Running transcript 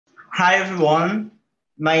Hi everyone,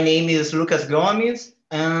 my name is Lucas Gomes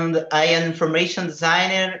and I am information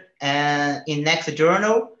designer in Next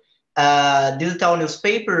Journal, a digital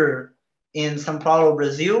newspaper in São Paulo,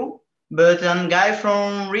 Brazil, but I'm a guy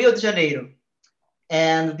from Rio de Janeiro.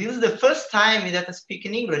 And this is the first time that I speak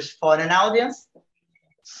in English for an audience.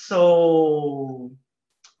 So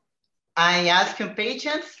I ask you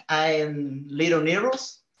patience, I am little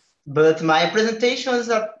nervous, but my presentation is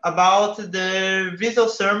about the visual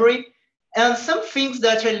summary and some things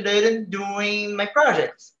that I learned doing my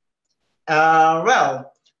projects.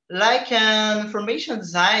 Well, like an information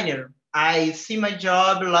designer, I see my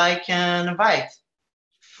job like an invite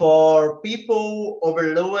for people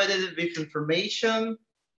overloaded with information.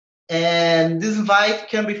 And this invite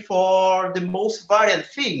can be for the most varied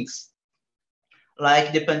things,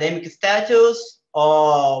 like the pandemic status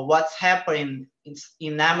or what's happening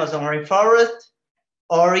in Amazon rainforest,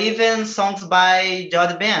 or even songs by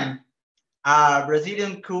Rubene, a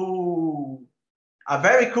very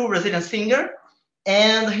cool Brazilian singer.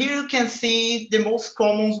 And here you can see the most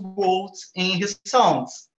common quotes in his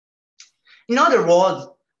songs. In other words,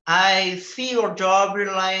 I see your job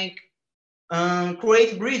like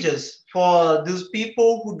create bridges for those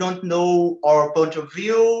people who don't know our point of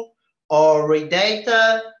view or read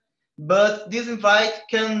data, but this invite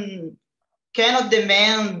cannot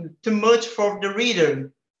demand too much for the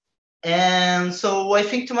reader. And so I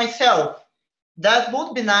think to myself, that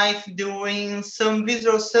would be nice doing some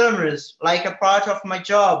visual summaries like a part of my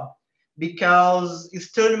job, because it's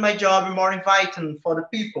turning my job more inviting for the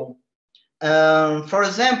people. For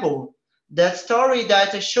example, that story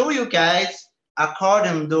that I show you guys,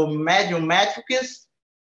 according to medium metrics,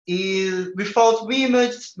 is without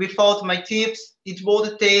images, without my tips, it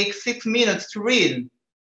would take 6 minutes to read.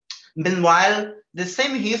 Meanwhile, the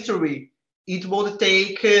same history, it would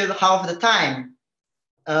take half the time.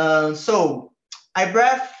 So I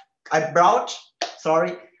brought 5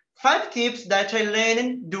 tips that I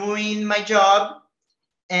learned doing my job,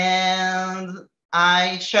 and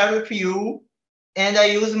I share with you, and I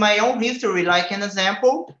use my own history like an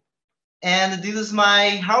example. And this is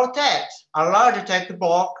my how text, a larger text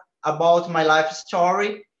block about my life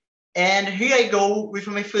story. And here I go with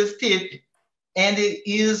my first tip, and it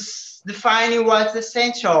is defining what's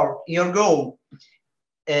essential in your goal.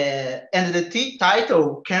 And the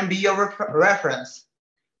title can be your reference.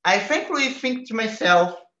 I frankly think to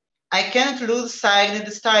myself, I can't lose sight of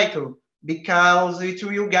this title because it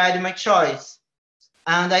will guide my choice.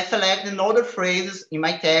 And I select another phrases in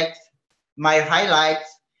my text, my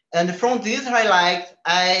highlights, and from these highlights,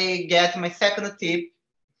 I get my second tip.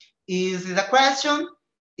 Is the question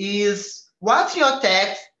is what's your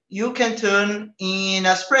text you can turn in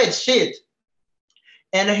a spreadsheet?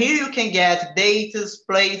 And here you can get dates,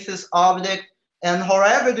 places, objects, and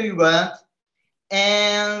however do you want.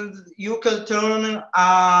 And you can turn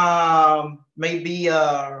maybe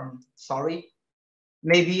a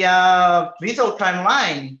visual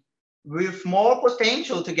timeline with more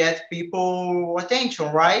potential to get people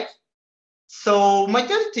attention, right? So my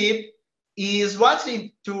third tip is what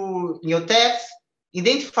to your text,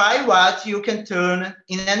 identify what you can turn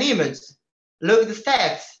in an image. Look at the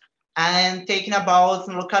text and thinking about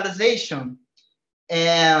localization.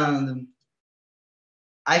 And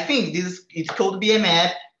I think it could be a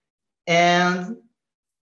map, and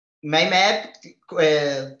my map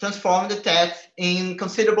transformed the text in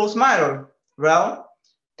considerable smile. Well,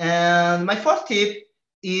 and my fourth tip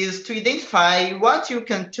is to identify what you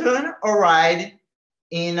can turn or write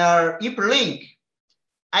in our hyperlink.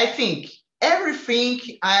 I think everything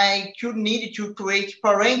I could need to create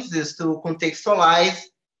parentheses to contextualize,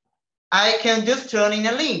 I can just turn in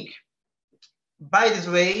a link. By this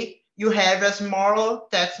way, you have a smaller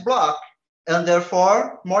text block and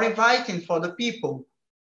therefore more inviting for the people.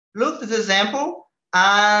 Look at this example.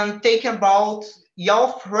 I'm taking about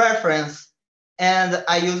Yelp reference, and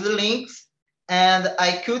I use the links, and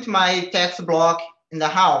I cut my text block in the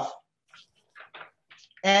half.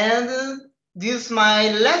 And this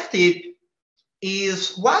my last tip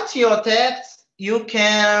is what your text you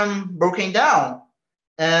can broken down.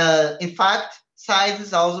 In fact, size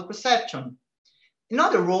is also perception. In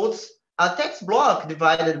other words, a text block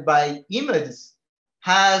divided by images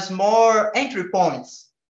has more entry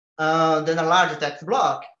points than a larger text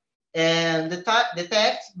block. And the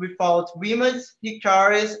text without images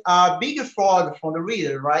requires a bigger effort from the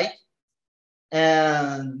reader, right?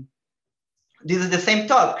 And this is the same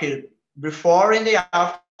topic before and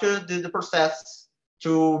after the process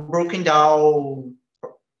to broken down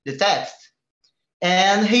the text.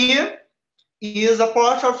 And here is a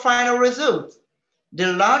part of final result.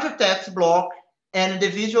 The larger text block and the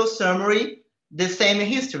visual summary, the same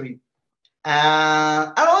history.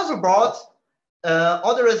 I also brought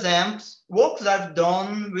other examples, works I've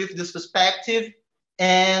done with this perspective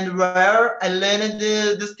and where I learned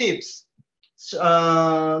these tips.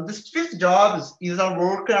 This fifth job is a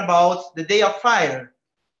work about the day of fire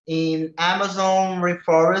in Amazon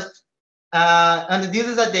rainforest. And this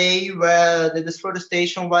is a day where the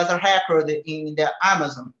deforestation was a record in the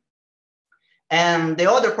Amazon. And the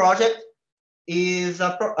other project is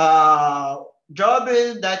a job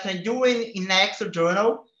that I'm doing in Excel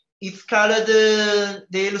journal. It's called the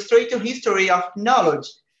Illustrated History of Knowledge,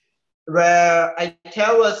 where I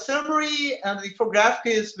tell a summary and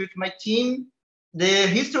infographics with my team, the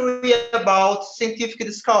history about scientific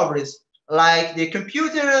discoveries, like the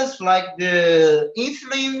computers, like the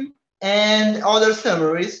insulin, and other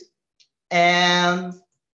summaries. And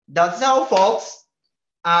that's all, folks.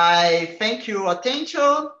 I thank you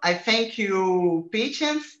attention. I thank you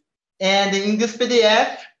patience. And in this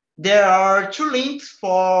PDF, there are 2 links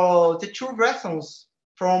for the 2 versions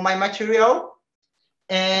from my material.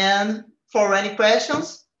 And for any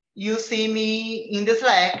questions, you see me in the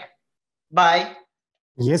Slack. Bye.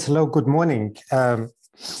 Yes, hello, good morning.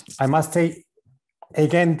 I must say,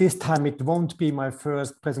 again, this time it won't be my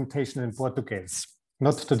first presentation in Portuguese.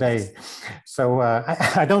 Not today. So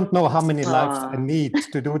I don't know how many lives I need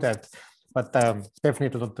to do that, but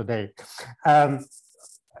definitely not today.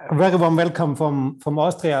 Very warm welcome from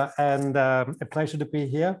Austria, and a pleasure to be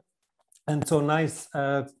here. And so nice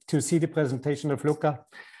to see the presentation of Luca,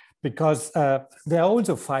 because there are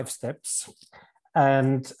also 5 steps.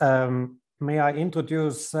 And may I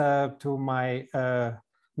introduce to my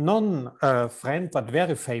non-friend, but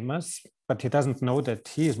very famous, but he doesn't know that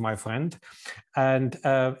he is my friend. And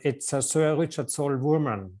it's Sir Richard Saul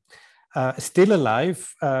Wurman, still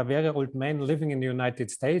alive, a very old man living in the United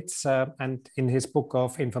States. And in his book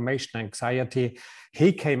of Information Anxiety,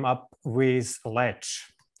 he came up with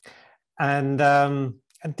LATCH. And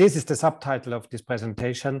this is the subtitle of this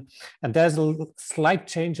presentation. And there's a slight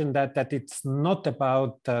change in that it's not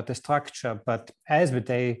about the structure, but as with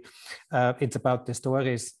day, it's about the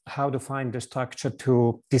stories, how to find the structure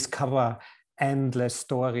to discover endless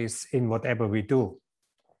stories in whatever we do.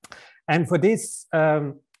 And for this,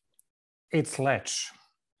 it's LATCH.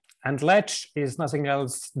 And LATCH is nothing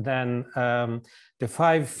else than the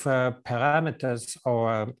 5 parameters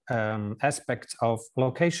or aspects of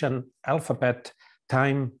location, alphabet,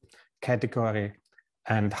 time, category,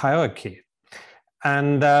 and hierarchy.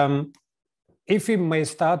 And if we may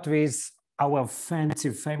start with our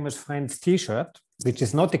fancy, famous friend's T-shirt, which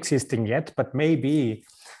is not existing yet, but maybe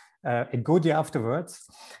a goodie afterwards,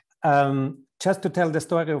 just to tell the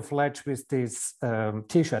story of LATCH with this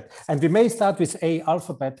T-shirt. And we may start with A,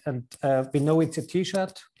 alphabet, and we know it's a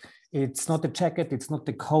T-shirt. It's not a jacket, it's not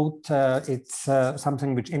a coat, it's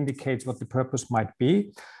something which indicates what the purpose might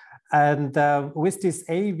be. And with this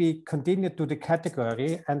A, we continue to the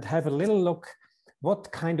category and have a little look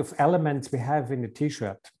what kind of elements we have in the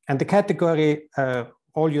T-shirt. And the category,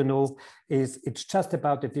 all you know, is it's just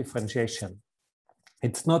about the differentiation.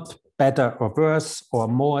 It's not better or worse or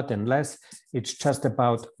more than less. It's just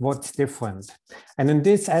about what's different. And in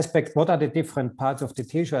this aspect, what are the different parts of the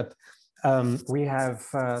T-shirt? We have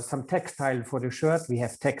some textile for the shirt. We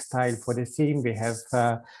have textile for the theme. We have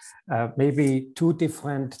maybe 2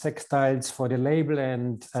 different textiles for the label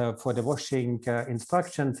and for the washing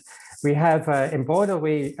instructions. We have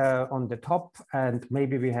embroidery on the top, and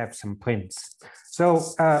maybe we have some prints. So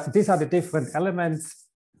these are the different elements,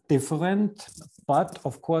 different, but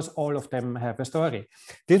of course, all of them have a story.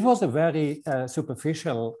 This was a very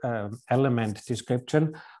superficial element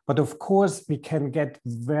description, but of course, we can get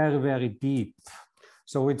very, very deep.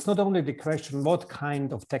 So it's not only the question what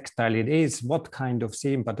kind of textile it is, what kind of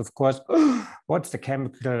seam, but of course, what's the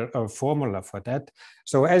chemical formula for that?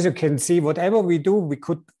 So as you can see, whatever we do, we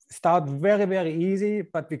could start very, very easy,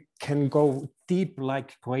 but we can go deep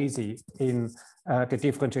like crazy in the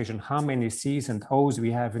differentiation, how many C's and O's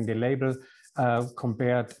we have in the label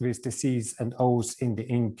compared with the C's and O's in the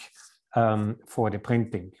ink for the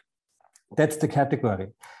printing. That's the category.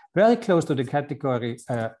 Very close to the category,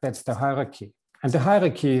 that's the hierarchy. And the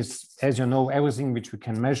hierarchy is, as you know, everything which we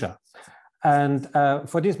can measure. And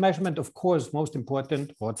for this measurement, of course, most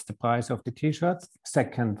important, what's the price of the T-shirt?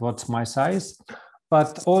 Second, what's my size?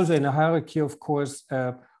 But also in a hierarchy, of course,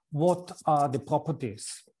 what are the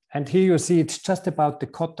properties? And here you see it's just about the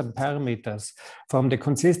cotton parameters from the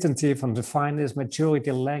consistency, from the fineness,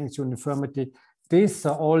 maturity, length, uniformity. These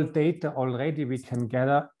are all data already we can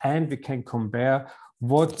gather, and we can compare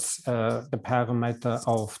what's the parameter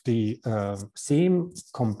of the theme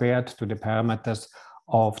compared to the parameters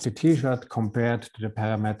of the t-shirt compared to the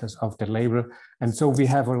parameters of the label. And so we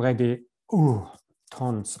have already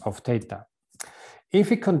tons of data. If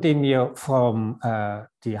we continue from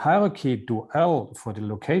the hierarchy to L for the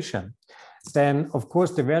location, then of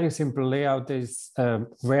course the very simple layout is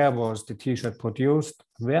where was the t-shirt produced,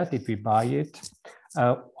 where did we buy it,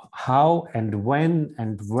 how and when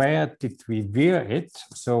and where did we wear it,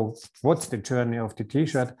 so what's the journey of the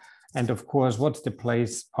t-shirt, and of course what's the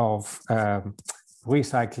place of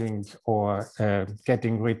recycling or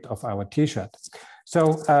getting rid of our t-shirt.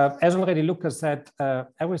 So as already Lucas said,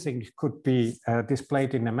 everything could be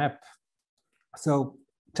displayed in a map. So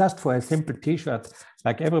just for a simple t-shirt,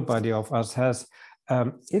 like everybody of us has,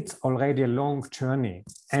 it's already a long journey.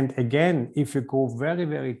 And again, if you go very,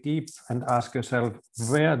 very deep and ask yourself,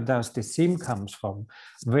 where does the seam come from?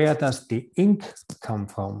 Where does the ink come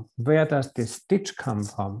from? Where does the stitch come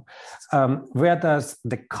from? Where does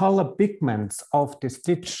the color pigments of the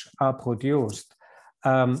stitch are produced?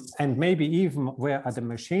 And maybe even where are the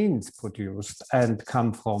machines produced and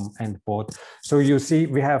come from and bought. So you see,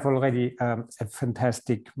 we have already a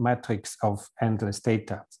fantastic matrix of endless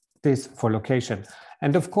data, this for location.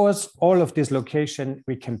 And of course, all of this location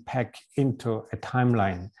we can pack into a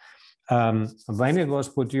timeline. When it was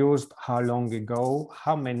produced, how long ago,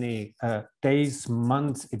 how many days,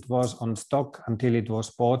 months it was on stock until it was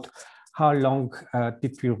bought, how long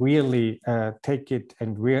did we really take it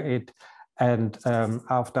and wear it, and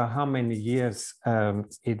after how many years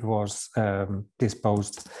it was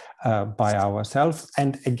disposed by ourselves.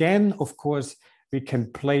 And again, of course, we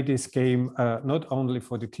can play this game not only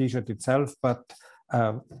for the t-shirt itself, but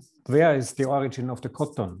where is the origin of the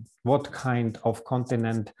cotton? What kind of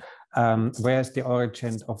continent? Where's the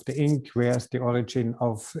origin of the ink? Where's the origin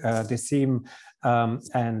of the seam?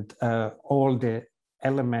 And all the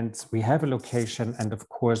elements, we have a location, and of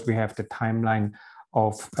course we have the timeline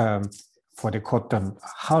of for the cotton,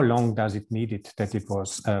 how long does it need it that it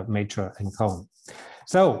was mature and grown?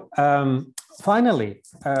 So finally,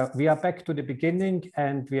 we are back to the beginning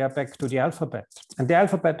and we are back to the alphabet. And the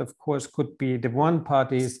alphabet, of course, could be the one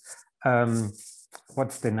part is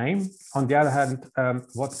what's the name? On the other hand,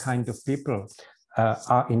 what kind of people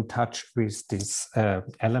are in touch with this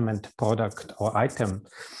element, product, or item?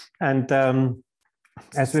 And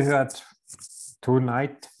as we heard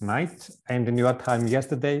tonight and in your time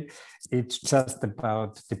yesterday, it's just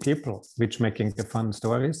about the people which making the fun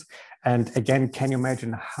stories. And again, can you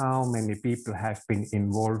imagine how many people have been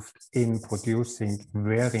involved in producing,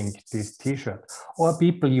 wearing this t-shirt, or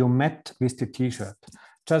people you met with the t-shirt?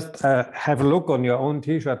 Just have a look on your own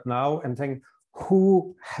t-shirt now and think,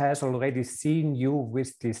 who has already seen you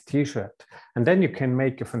with this t-shirt? And then you can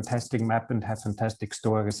make a fantastic map and have fantastic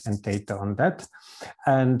stories and data on that.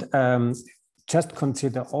 And just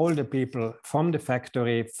consider all the people from the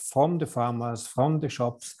factory, from the farmers, from the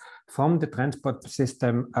shops, from the transport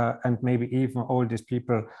system, and maybe even all these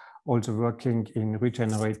people also working in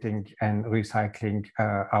regenerating and recycling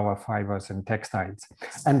our fibers and textiles.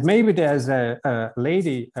 And maybe there's a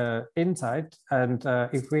lady inside, and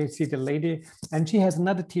if we see the lady and she has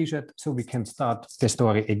another t-shirt, so we can start the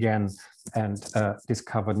story again and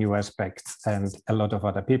discover new aspects and a lot of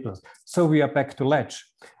other people. So we are back to LATCH.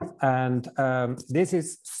 And this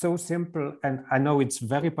is so simple, and I know it's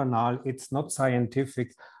very banal, it's not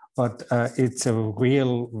scientific, but it's a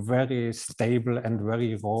real, very stable and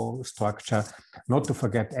very raw structure, not to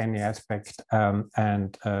forget any aspect,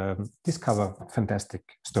 and discover fantastic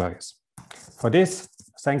stories. For this,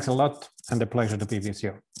 thanks a lot and a pleasure to be with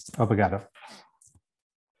you. Obrigado.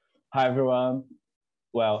 Hi, everyone.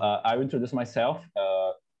 Well, I will introduce myself.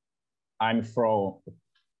 I'm from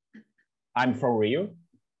Rio.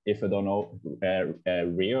 If you don't know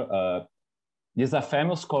Rio, this is a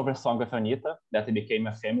famous cover song of Anitta that became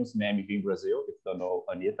a famous meme in Brazil, if you don't know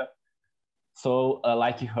Anitta. So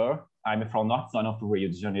like her, I'm from north zone of Rio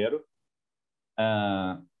de Janeiro.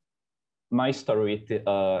 My story with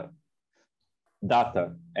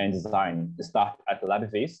data and design start at Lab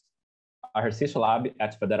Vis, a research lab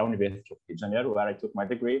at Federal University of Rio de Janeiro, where I took my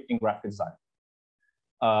degree in graphic design.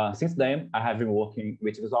 Since then, I have been working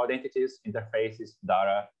with visual identities, interfaces,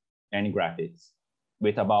 data, and graphics,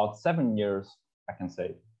 with about 7 years, I can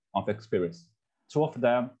say, of experience. 2 of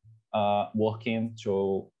them working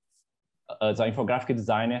as an infographic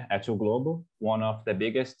designer at O Globo, one of the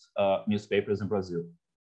biggest newspapers in Brazil.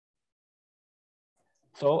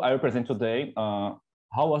 So I will present today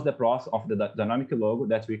how was the process of the dynamic logo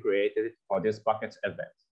that we created for this Pocket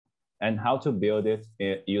event, and how to build it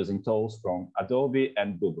using tools from Adobe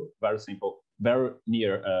and Google. Very simple very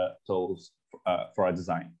near tools for a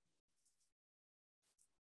design.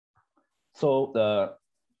 So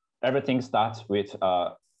everything starts with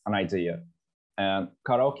an idea, and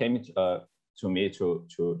Carol came to me to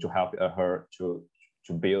help her to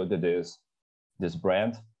build this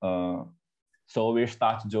brand. So we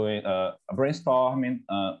start doing a brainstorming,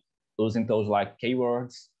 using those like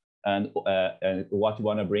keywords and what you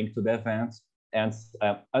want to bring to the event, and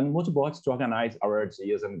mood boards to organize our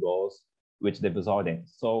ideas and goals with the visual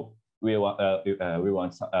audience. So we want a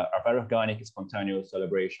very organic, spontaneous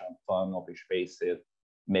celebration, fun, open spaces,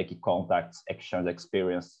 making contacts, exchange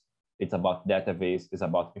experience. It's about database, it's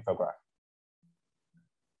about infographics.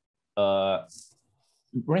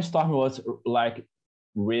 Brainstorming was like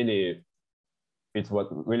really, it was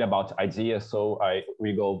really about ideas. So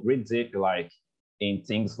we go really deep, like in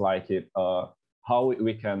things like how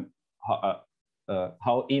we can,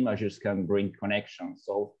 how images can bring connection.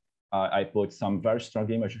 So I put some very strong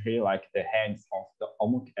image here, like the hands of the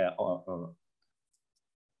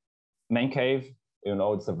man cave. You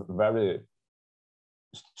know, it's a very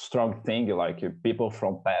strong thing, like people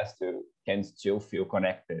from past can still feel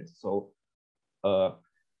connected. So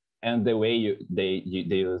and the way they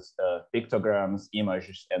use pictograms,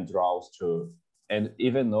 images, and draws to, and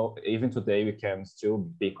even today we can still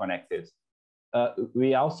be connected.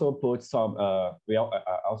 We also put some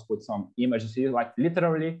images here, like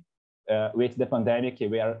literally with the pandemic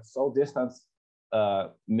we are so distant.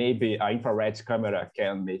 Maybe an infrared camera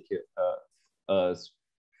can make us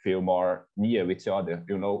feel more near with each other.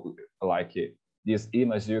 You know, like this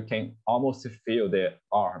image, you can almost feel the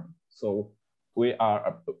arm. So we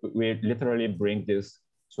literally bring this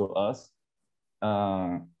to us,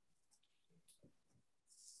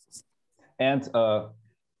 and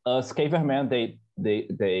as cavemen, they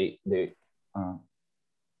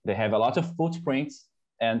have a lot of footprints,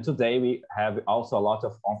 and today we have also a lot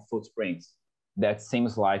of on footprints. That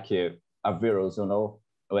seems like a virus, you know.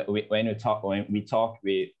 When we talk,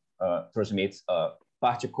 we transmit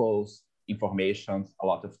particles, information, a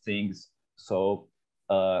lot of things. So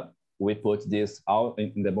we put this out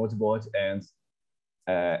in the mood board and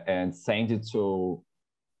send it to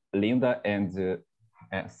Linda and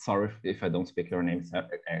sorry if I don't speak your name.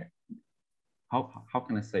 How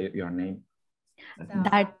can I say your name?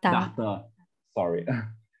 Dārta. Dārta. Sorry,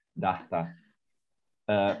 Dārta.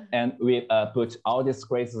 And we put all these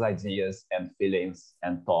crazy ideas and feelings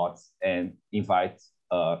and thoughts and invite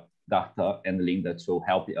Dārta and Linda to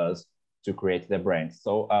help us to create the brand.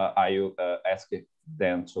 So I will ask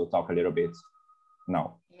them to talk a little bit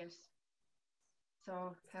now. Yes.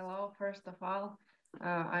 So hello, first of all,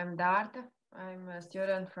 I'm Dārta. I'm a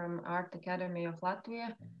student from Art Academy of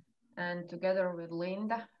Latvia, and together with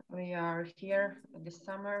Linda, we are here this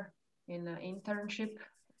summer in an internship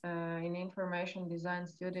in information design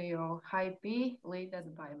studio Hi-P,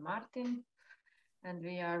 led by Martin. And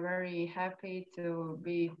we are very happy to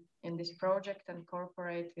be in this project and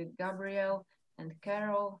cooperate with Gabriel and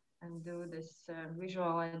Carol and do this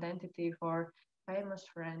visual identity for Famous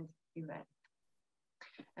Friend event.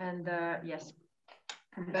 And yes,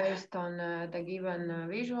 based on the given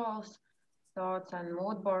visuals, thoughts, and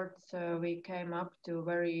mood boards, we came up to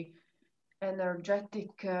very energetic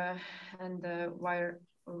and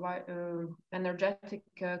energetic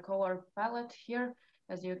color palette here,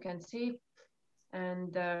 as you can see.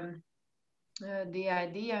 And the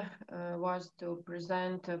idea was to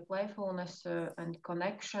present playfulness and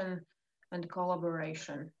connection and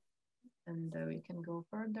collaboration. And we can go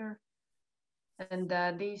further. And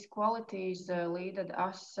these qualities led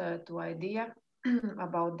us to idea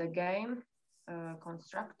about the game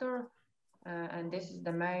constructor. And this is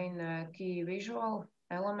the main key visual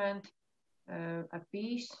element, a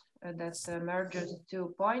piece that merges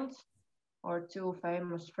 2 points or 2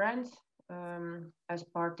 famous friends as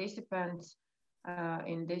participants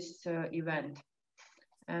in this event.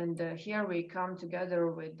 And here we come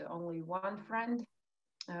together with only 1 friend,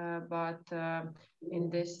 but in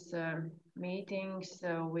this meetings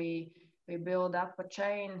we build up a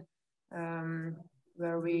chain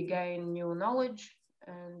where we gain new knowledge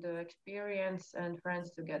and experience and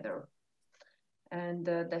friends together. And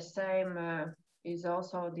the same is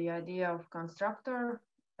also the idea of constructor,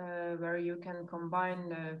 where you can combine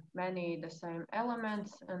the same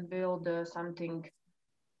elements and build something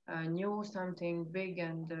new, something big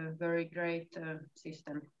and very great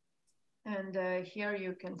system. And here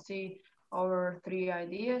you can see our 3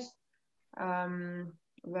 ideas,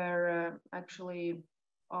 where actually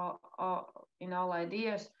in all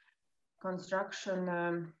ideas,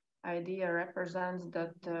 construction idea represents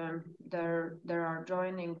that there are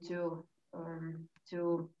joining two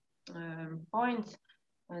points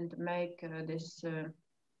and make this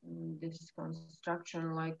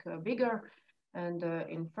construction like bigger. And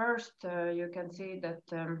in first, you can see that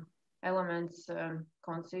elements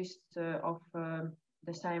consist of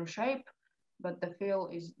the same shape, but the fill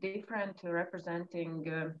is different, representing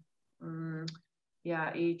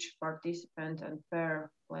each participant and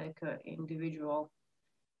pair like individual.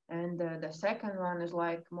 And the second one is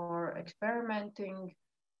like more experimenting,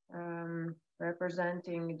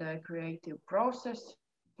 representing the creative process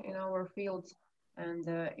in our fields. And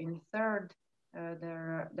in third,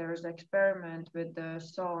 there's experiment with the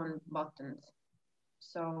sewn buttons.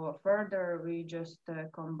 So further, we just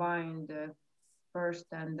combine the first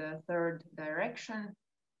and the third direction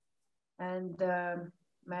and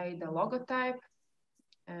made a logotype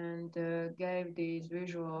and gave these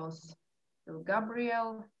visuals to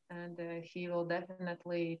Gabriel, and he will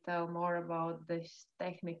definitely tell more about this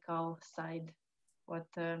technical side, what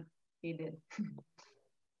he did.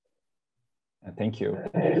 Thank you.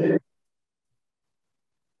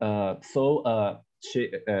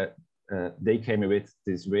 They came with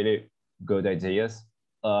these really good ideas.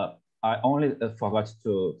 I only forgot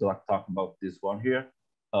to talk about this one here.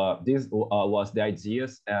 This was the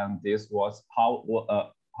ideas, and this was how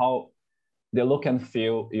the look and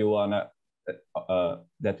feel you wanna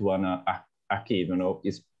archive. You know,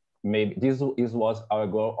 is maybe this was our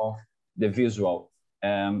goal of the visual,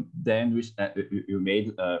 and then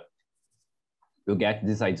you get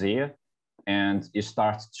this idea, and you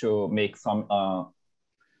start to make some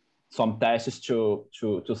tests to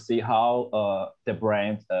see how the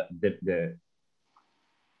brand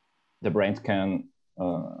the brand can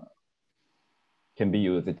be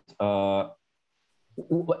used.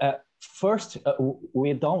 First,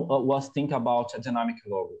 we don't was think about a dynamic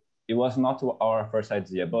logo. It was not our first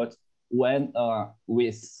idea, but when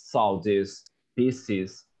we saw these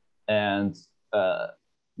pieces and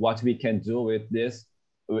what we can do with this,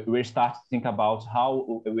 we start to think about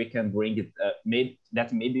how we can bring it, maybe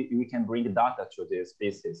we can bring data to these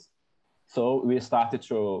pieces. So we started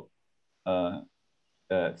to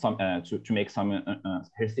make some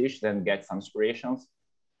research and get some inspirations.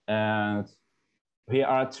 And here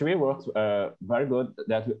are three works very good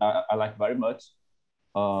that I like very much.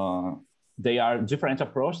 They are different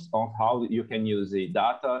approaches on how you can use the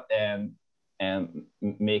data and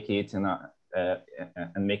make it and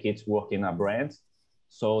make it work in a brand.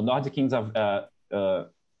 So Nordic is a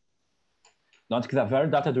very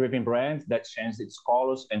data-driven brand that changes its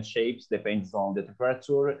colors and shapes depends on the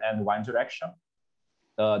temperature and wind direction.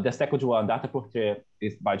 The second one, Data Portrait,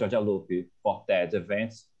 is by Georgia Lupi for TED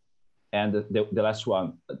events. And the last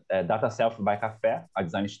one, Data Self by Café, a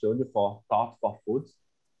design studio for thought for foods,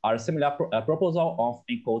 are a similar proposal of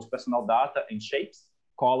encode personal data in shapes,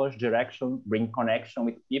 colors, direction, bring connection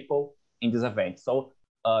with people in this event. So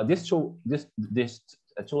these two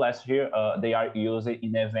last here, they are used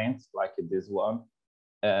in events like this one,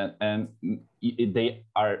 and they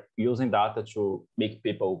are using data to make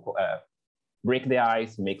people break the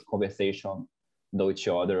ice, make conversation, know each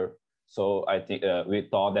other. So I think we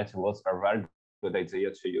thought that it was a very good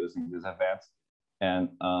idea to use in this event, and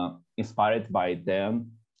inspired by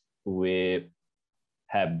them, we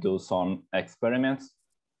have do some experiments.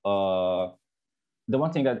 The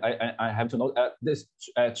one thing that I have to note, this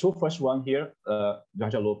two first one here,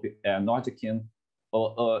 Georgia Lupi and Nordikin,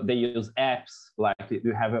 they use apps, like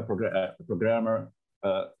you have a programmer,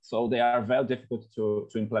 so they are very difficult to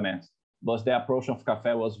implement. But the approach of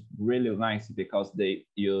Café was really nice because they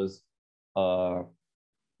use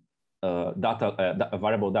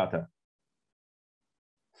variable data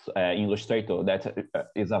in Illustrator. That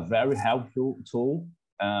is a very helpful tool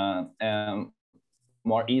and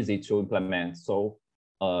more easy to implement. So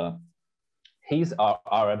he's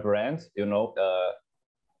our brand, you know,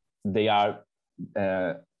 there are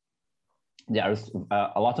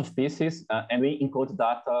a lot of pieces, and we encode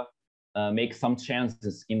data, make some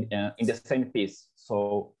changes in the same piece.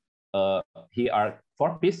 So here are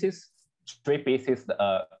 4 pieces, 3 pieces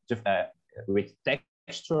with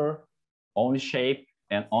texture, only shape,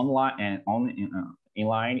 and online and only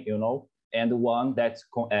inline, you know, and one that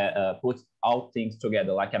puts all things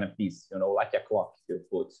together like in a piece, you know, like a clock you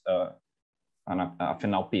put on a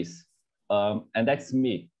final piece. And that's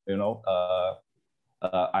me, you know.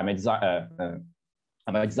 I'm a designer,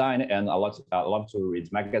 and I love to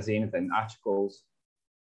read magazines and articles.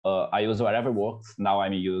 I use whatever works. Now I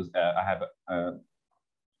have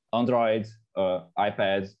Android,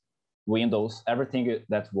 iPad, Windows, everything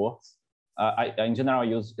that works. In general, I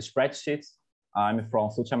use spreadsheets. I'm from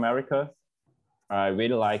South America. I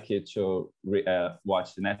really like it to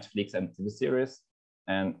watch Netflix and TV series,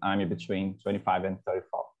 and I'm between 25 and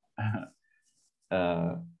 34.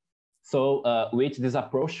 So with this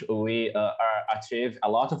approach, we achieve a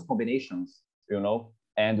lot of combinations,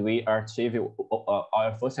 and we achieve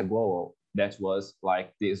our first goal that was like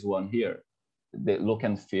this one here. The look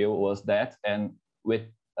and feel was that, and with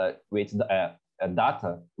the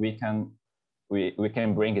data we can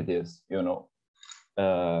bring this,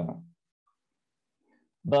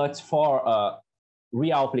 but for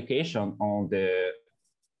real application on this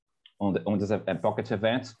pocket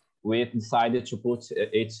event, we decided to put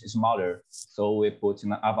it smaller, so we put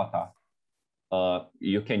in an avatar.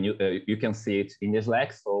 You can see it in the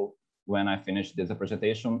Slack. So when I finish this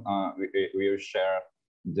presentation, we will share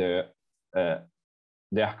the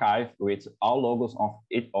archive with all logos of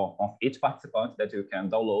each participant that you can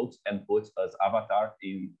download and put as avatar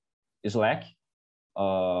in Slack.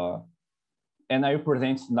 And I will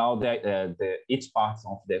present now the each part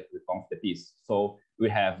of the piece. So we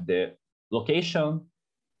have the location,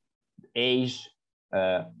 age,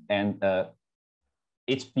 and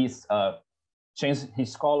each piece change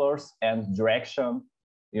his colors and direction.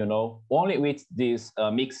 Only with this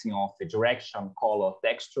mixing of the direction, color,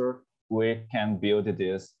 texture, we can build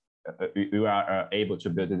this. We are able to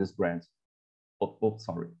build this brand.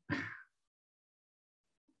 Sorry.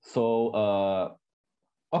 So,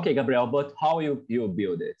 okay, Gabriel, but how you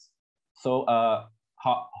build it? So,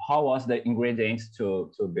 how was the ingredients to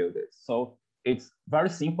build it? So it's very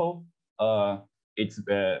simple. It's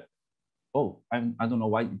oh, I don't know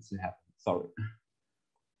why it's happening. Sorry.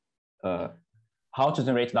 How to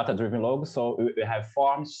generate data-driven logos? So we have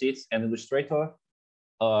forms, sheets, and Illustrator.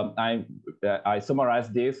 I summarize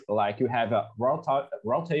this like you have a raw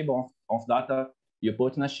table of data. You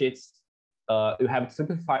put in a sheet. You have to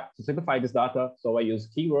simplify this data. So I use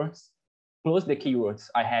keywords. Plus the keywords,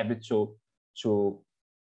 I have to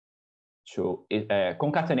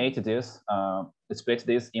concatenate this, split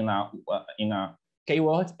this in a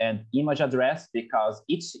keyword and image address, because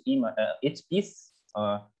each piece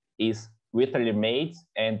is literally made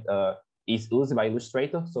and is used by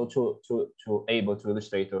Illustrator. So to able to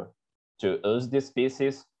Illustrator to use these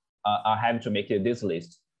pieces, I have to make this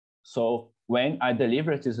list. So when I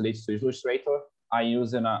deliver this list to Illustrator, I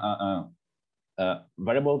use a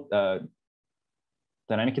variable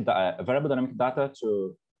dynamic data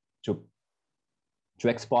to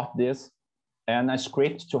export this, and a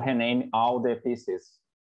script to rename all the pieces.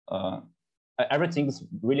 Everything is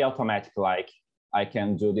really automatic. Like I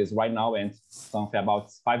can do this right now, and something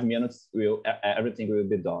about 5 minutes, everything will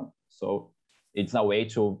be done. So it's a way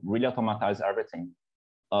to really automatize everything.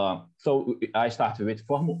 So I start with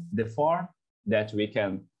the form that we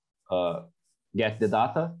can get the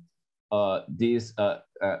data.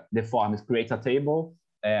 The form is create a table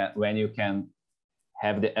when you can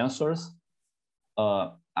have the answers.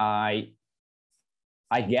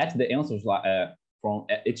 I get the answers from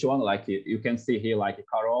each one, like you can see here, like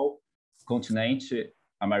Carol, continent,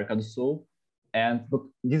 America do Sul, and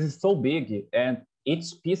this is so big, and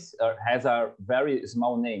each piece has a very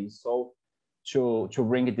small name. So to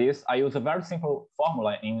bring this, I use a very simple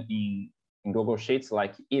formula in Google Sheets.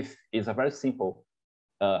 Like if is a very simple.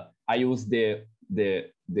 I use the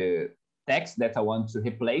text that I want to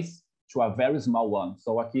replace to a very small one.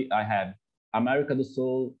 So aquí I have America do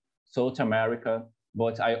Sul, South America,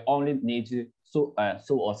 but I only need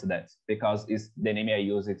Sul-Ocidente because it's the name I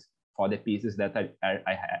use it for the pieces that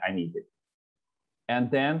I needed.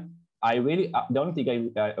 And then the only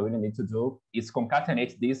thing I really need to do is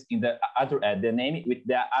concatenate this in the name with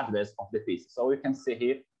the address of the piece. So you can see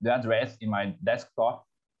here the address in my desktop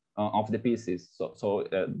of the pieces. So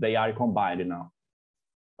they are combined now.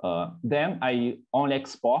 Then I only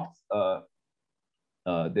export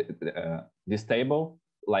this table,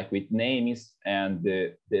 like with names and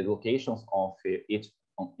the locations of each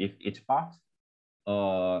part.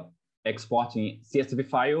 Exporting CSV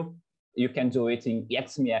file, you can do it in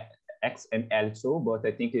XML too, but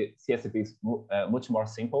I think CSV is much more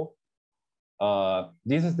simple.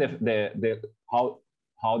 This is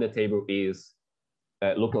how the table is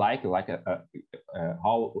look like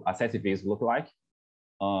how a CSV is look like.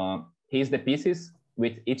 Here's the pieces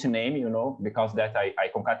with each name, because that I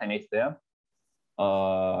concatenate them.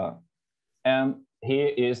 And here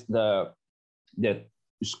is the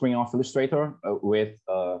screen of Illustrator with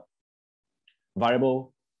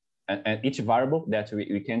variable and each variable that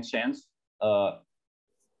we can change.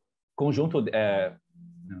 Conjunto,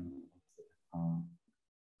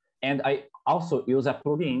 and I also use a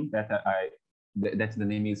plugin that that the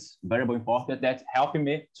name is variable important, that helping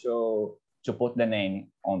me to put the name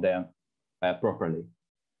on them properly.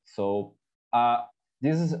 So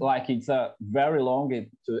this is like, it's a very long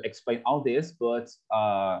to explain all this, but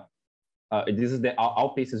this is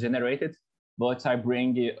all pieces generated, but I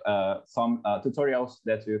bring some tutorials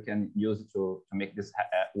that you can use to make this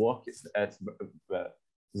work. It's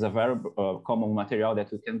a very common material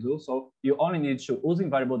that you can do. So you only need to use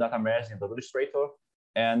variable data mesh in the Illustrator,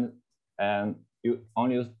 and you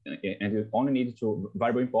only need to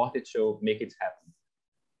variable import it to make it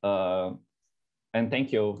happen. And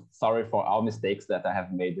thank you. Sorry for all mistakes that I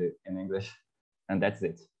have made in English. And that's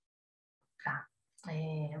it. Tá.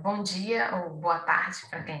 Bom dia ou boa tarde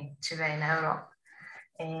para quem estiver aí na Europa.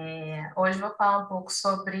 Hoje vou falar um pouco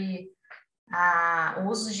sobre o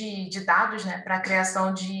uso de dados, né, para a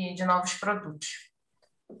criação de novos produtos.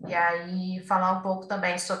 E aí falar um pouco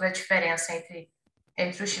também sobre a diferença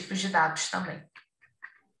entre os tipos de dados também.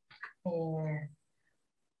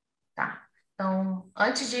 Tá. Então,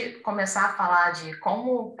 antes de começar a falar de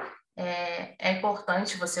como é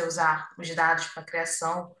importante você usar os dados para a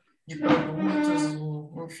criação de produtos,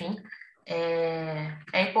 enfim,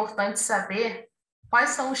 é importante saber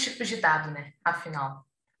quais são os tipos de dado, né? Afinal,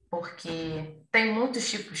 porque tem muitos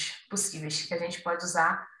tipos possíveis que a gente pode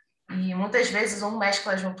usar e muitas vezes um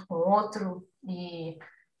mescla junto com o outro e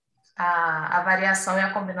a variação e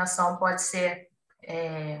a combinação pode ser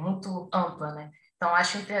muito ampla, né? Então,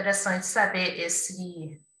 acho interessante saber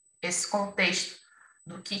esse contexto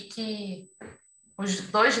do que os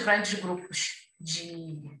dois grandes grupos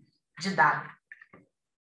de dado.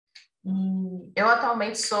 E eu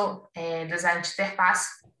atualmente sou designer de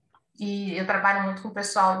interface e eu trabalho muito com o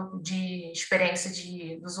pessoal de experiência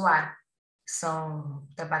do usuário,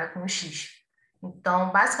 que trabalha com o X.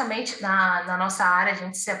 Então, basicamente, na nossa área, a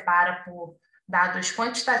gente separa por dados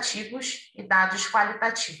quantitativos e dados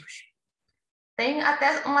qualitativos. Tem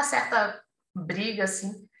até uma certa briga,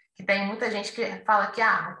 assim, que tem muita gente que fala que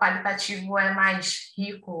o qualitativo é mais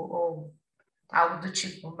rico ou algo do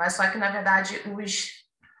tipo, mas só que, na verdade,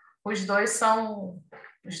 os dois são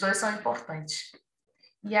importantes.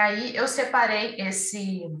 E aí eu separei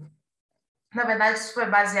na verdade, isso foi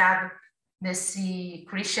baseado nesse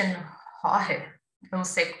Christian Horner, eu não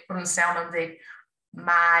sei pronunciar o nome dele,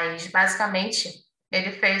 mas, basicamente,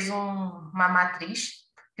 ele fez uma matriz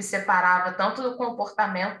que separava tanto o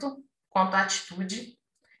comportamento quanto a atitude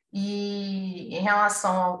e em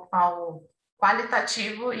relação ao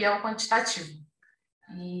qualitativo e ao quantitativo.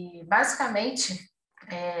 E, basicamente,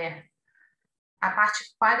 a parte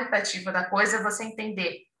qualitativa da coisa é você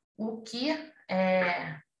entender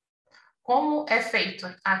como é feito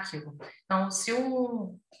aquilo. Então, se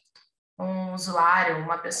um usuário,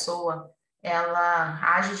 uma pessoa, ela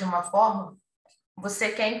age de uma forma,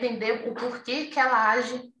 você quer entender o porquê que ela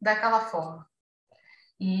age daquela forma.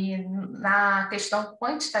 E na questão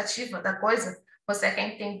quantitativa da coisa, você quer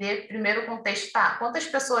entender primeiro o contexto, quantas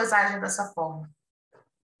pessoas agem dessa forma?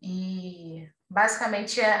 E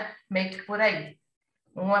basicamente é meio que por aí.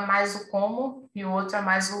 Um é mais o como e o outro é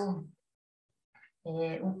mais o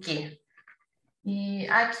quê. E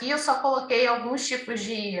aqui eu só coloquei alguns tipos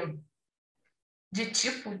de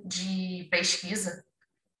tipo de pesquisa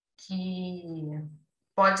que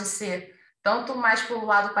pode ser tanto mais pelo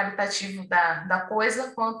lado qualitativo da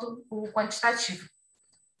coisa quanto o quantitativo.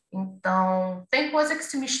 Então, tem coisa que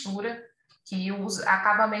se mistura, que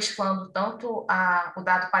acaba mesclando tanto o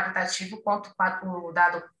dado qualitativo quanto o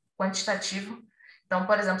dado quantitativo. Então,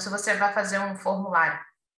 por exemplo, se você vai fazer um formulário,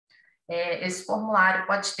 esse formulário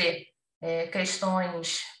pode ter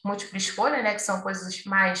questões múltipla escolha, né, que são coisas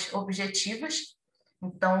mais objetivas.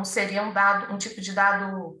 Então, seria um tipo de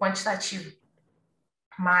dado quantitativo.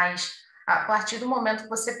 Mas, a partir do momento que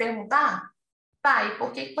você perguntar, e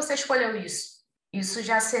por que você escolheu isso? Isso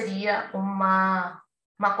já seria uma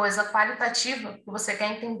coisa qualitativa, que você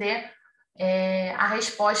quer entender a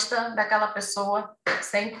resposta daquela pessoa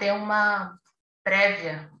sem ter uma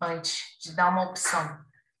prévia antes de dar uma opção.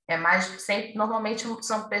 Normalmente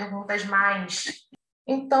são perguntas mais...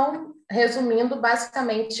 Então, resumindo,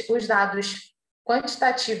 basicamente, os dados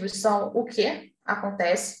quantitativos são o que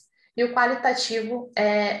acontece e o qualitativo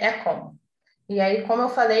é como. E aí, como eu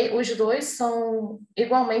falei, os dois são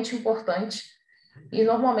igualmente importantes e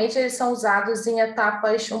normalmente eles são usados em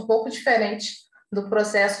etapas um pouco diferentes do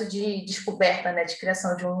processo de descoberta, né, de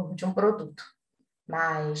criação de um produto.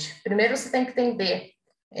 Mas primeiro você tem que entender,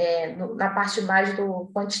 na parte mais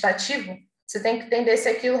do quantitativo, você tem que entender se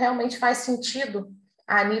aquilo realmente faz sentido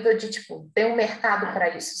a nível de, ter um mercado para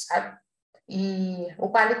isso, sabe? E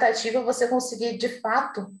o qualitativo é você conseguir, de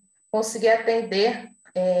fato, atender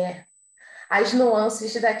as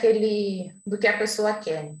nuances do que a pessoa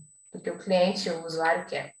quer, do que o cliente, o usuário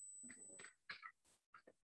quer.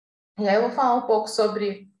 E aí eu vou falar um pouco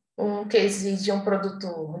sobre um case de um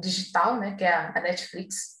produto digital, né, que é a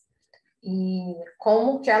Netflix, e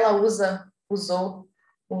como que ela usou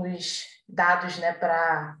os dados, né,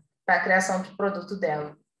 para a criação do produto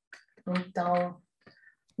dela. Então,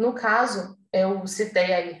 no caso, eu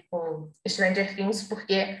citei aí o Stranger Things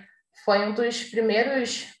porque foi um dos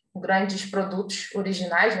primeiros grandes produtos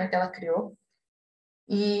originais, né, que ela criou.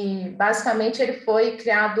 E, basicamente, ele foi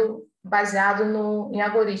criado baseado em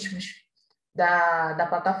algoritmos da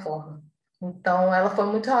plataforma. Então, ela foi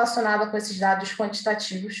muito relacionada com esses dados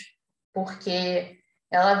quantitativos, porque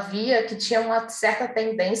ela via que tinha uma certa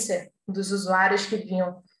tendência dos usuários que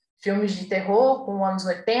viam filmes de terror com anos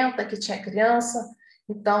 80, que tinha criança.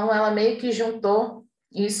 Então, ela meio que juntou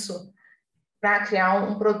isso para criar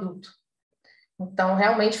um produto. Então,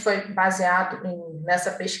 realmente foi baseado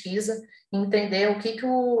nessa pesquisa, em entender o que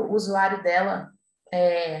o usuário dela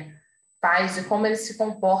faz e como ele se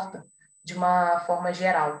comporta de uma forma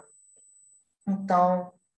geral.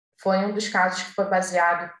 Então, foi um dos casos que foi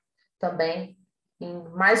baseado também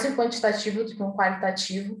mais em quantitativo do que em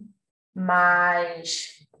qualitativo, mas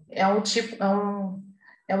é um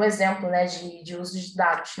exemplo, né, de uso de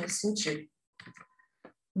dados nesse sentido.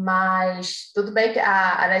 Mas tudo bem que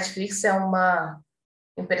a Netflix é uma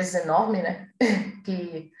empresa enorme, né?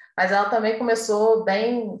 Mas ela também começou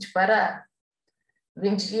bem, tipo,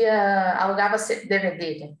 alugava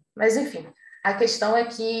DVD, né? Mas, enfim, a questão é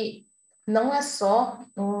que não é só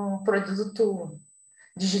um produto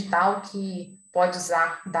digital que pode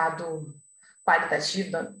usar dado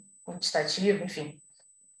qualitativo, quantitativo, enfim.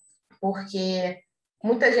 Porque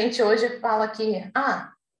muita gente hoje fala que,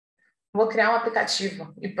 vou criar um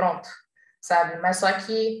aplicativo e pronto, sabe? Mas só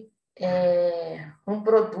que um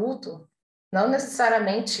produto não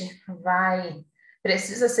necessariamente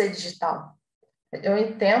precisa ser digital. Eu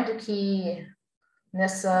entendo que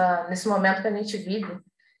nesse momento que a gente vive,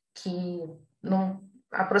 que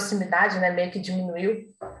a proximidade, né, meio que diminuiu,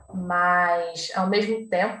 mas ao mesmo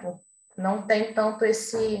tempo não tem tanto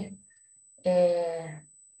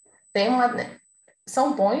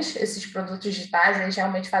são bons esses produtos digitais, eles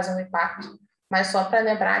realmente fazem um impacto, mas só para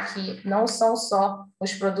lembrar que não são só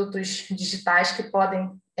os produtos digitais que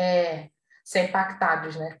podem ser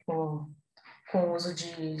impactados, né, com o uso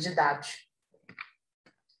de dados.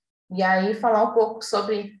 E aí falar um pouco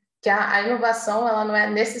sobre que a inovação ela não é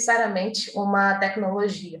necessariamente uma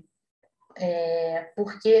tecnologia,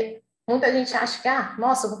 porque muita gente acha que,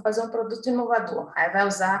 nossa, eu vou fazer um produto inovador, aí vai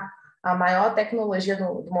usar a maior tecnologia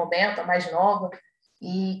do momento, a mais nova,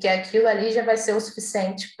 e que aquilo ali já vai ser o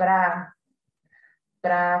suficiente para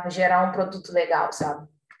gerar um produto legal, sabe?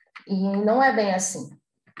 E não é bem assim,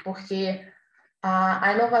 porque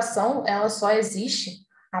a inovação ela só existe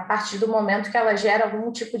a partir do momento que ela gera algum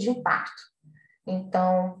tipo de impacto.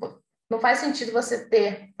 Então, não faz sentido você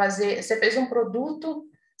você fez um produto,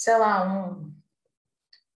 sei lá, um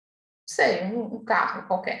carro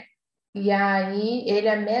qualquer. E aí ele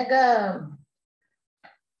ele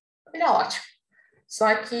é ótimo.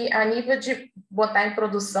 Só que a nível de botar em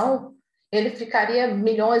produção, ele ficaria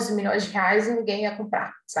milhões e milhões de reais e ninguém ia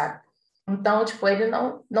comprar, sabe? Então, tipo, ele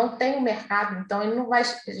não tem um mercado, então ele não vai,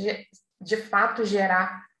 de fato,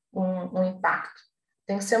 gerar um impacto.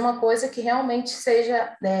 Tem que ser uma coisa que realmente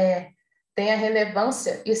tenha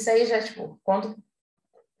relevância e seja, tipo, quando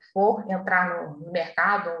for entrar no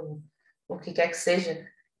mercado, ou o que quer que seja,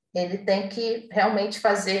 ele tem que realmente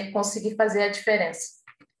conseguir fazer a diferença.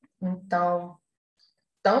 Então,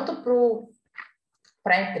 tanto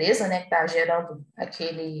para a empresa, né, que está gerando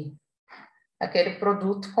aquele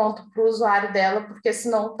produto, quanto para o usuário dela, porque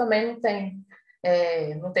senão também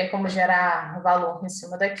não tem como gerar valor em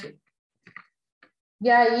cima daquilo. E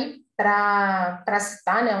aí, para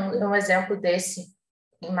citar, né, um exemplo desse,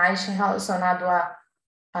 mais relacionado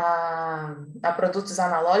a produtos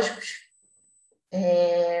analógicos,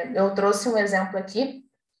 eu trouxe um exemplo aqui,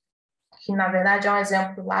 que na verdade é um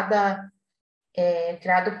exemplo lá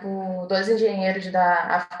criado por 2 engenheiros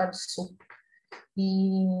da África do Sul.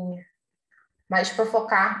 Mas para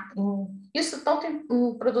focar isso tanto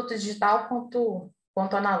em produto digital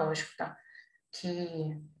quanto analógico, tá?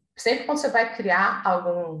 Que sempre quando você vai criar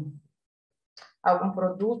algum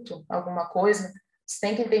produto, alguma coisa, você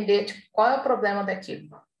tem que entender tipo, qual é o problema daquilo,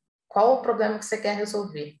 qual é o problema que você quer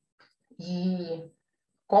resolver e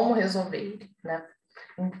como resolver ele, né?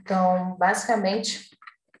 Então, basicamente,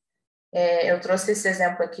 eu trouxe esse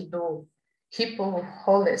exemplo aqui do Hippo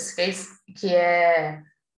Hollis Case, que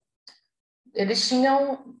eles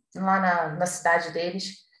tinham lá na cidade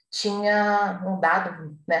deles, tinha um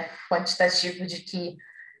dado, né, quantitativo de que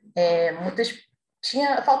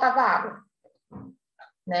faltava água.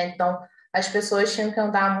 né? Então, as pessoas tinham que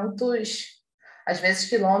andar às vezes,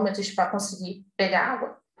 quilômetros para conseguir pegar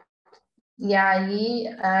água. E aí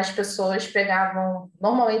as pessoas pegavam,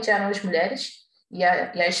 normalmente eram as mulheres e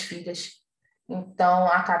as filhas. Então,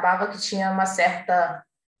 acabava que tinha uma certa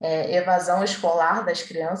evasão escolar das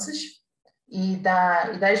crianças e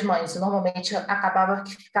das mães. Normalmente acabava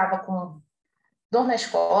que ficava com dor nas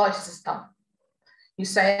costas e tal.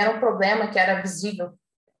 Isso aí era um problema que era visível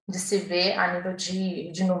de se ver a nível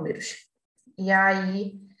de números. E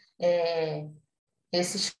aí,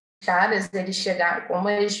 esses caras, eles chegaram, como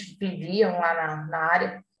eles viviam lá na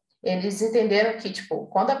área, eles entenderam que, tipo,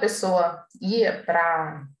 quando a pessoa ia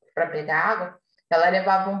para pegar água, ela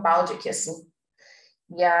levava um balde aqui assim.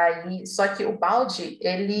 E aí, só que o balde,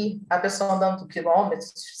 a pessoa andando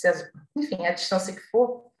quilômetros, enfim, a distância que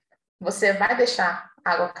for, você vai deixar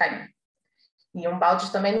a água cair. E um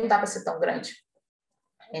balde também não dá para ser tão grande.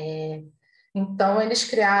 Então, eles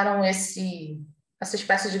criaram essa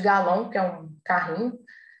espécie de galão, que é um carrinho,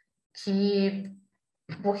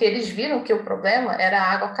 porque eles viram que o problema era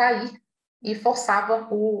a água cair e forçava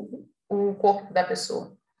o corpo da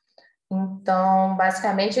pessoa. Então,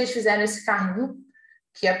 basicamente, eles fizeram esse carrinho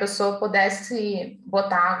que a pessoa pudesse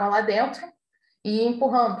botar água lá dentro e ir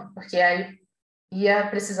empurrando, porque aí ia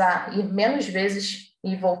precisar ir menos vezes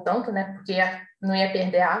e ir voltando, né? Porque não ia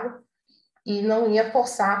perder água e não ia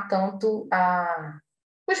forçar tanto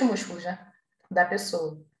os músculos, né, da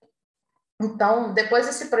pessoa. Então, depois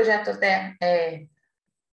esse projeto até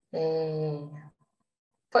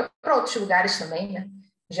foi para outros lugares também, né?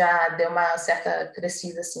 Já deu uma certa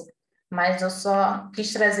crescida, assim. Mas eu só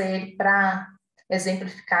quis trazer ele para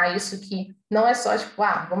exemplificar isso, que não é só, tipo,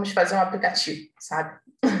 vamos fazer um aplicativo, sabe?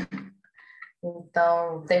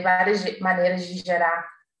 Então, tem várias maneiras de gerar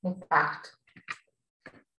impacto.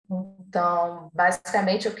 Então,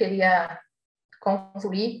 basicamente, eu queria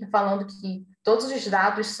concluir falando que todos os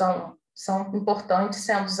dados são importantes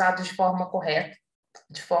sendo usados de forma correta,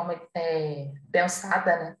 de forma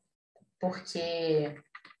pensada, né? Porque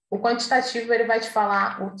o quantitativo ele vai te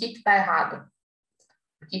falar o que está errado,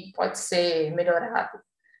 o que pode ser melhorado.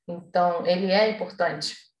 Então, ele é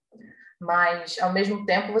importante, mas, ao mesmo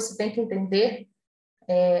tempo, você tem que entender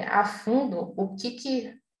a fundo o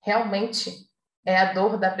que realmente é a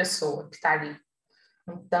dor da pessoa que está ali.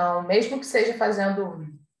 Então, mesmo que seja fazendo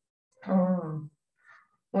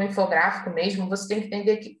um infográfico mesmo, você tem que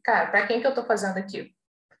entender que, cara, para quem que eu estou fazendo aquilo?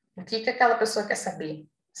 O que aquela pessoa quer saber,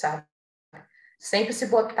 sabe? Sempre se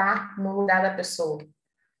botar no lugar da pessoa,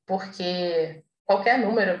 porque qualquer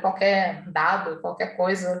número, qualquer dado, qualquer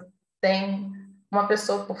coisa tem uma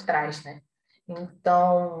pessoa por trás, né?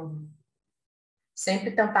 Então, sempre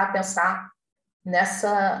tentar pensar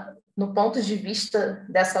no ponto de vista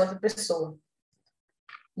dessa outra pessoa.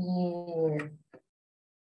 E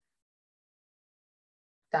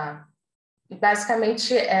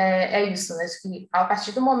basicamente é isso, né? Que a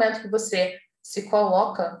partir do momento que você se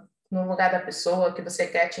coloca no lugar da pessoa que você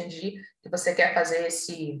quer atingir, que você quer fazer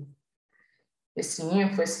esse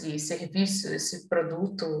serviço, esse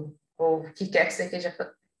produto, ou o que quer que você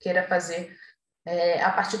queira fazer,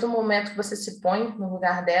 a partir do momento que você se põe no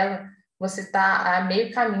lugar dela, você está a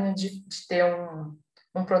meio caminho de ter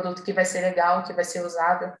um produto que vai ser legal, que vai ser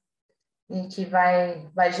usável e que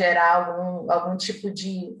vai gerar algum tipo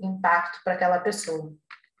de impacto para aquela pessoa.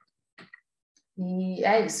 E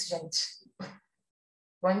é isso, gente.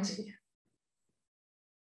 Bom dia.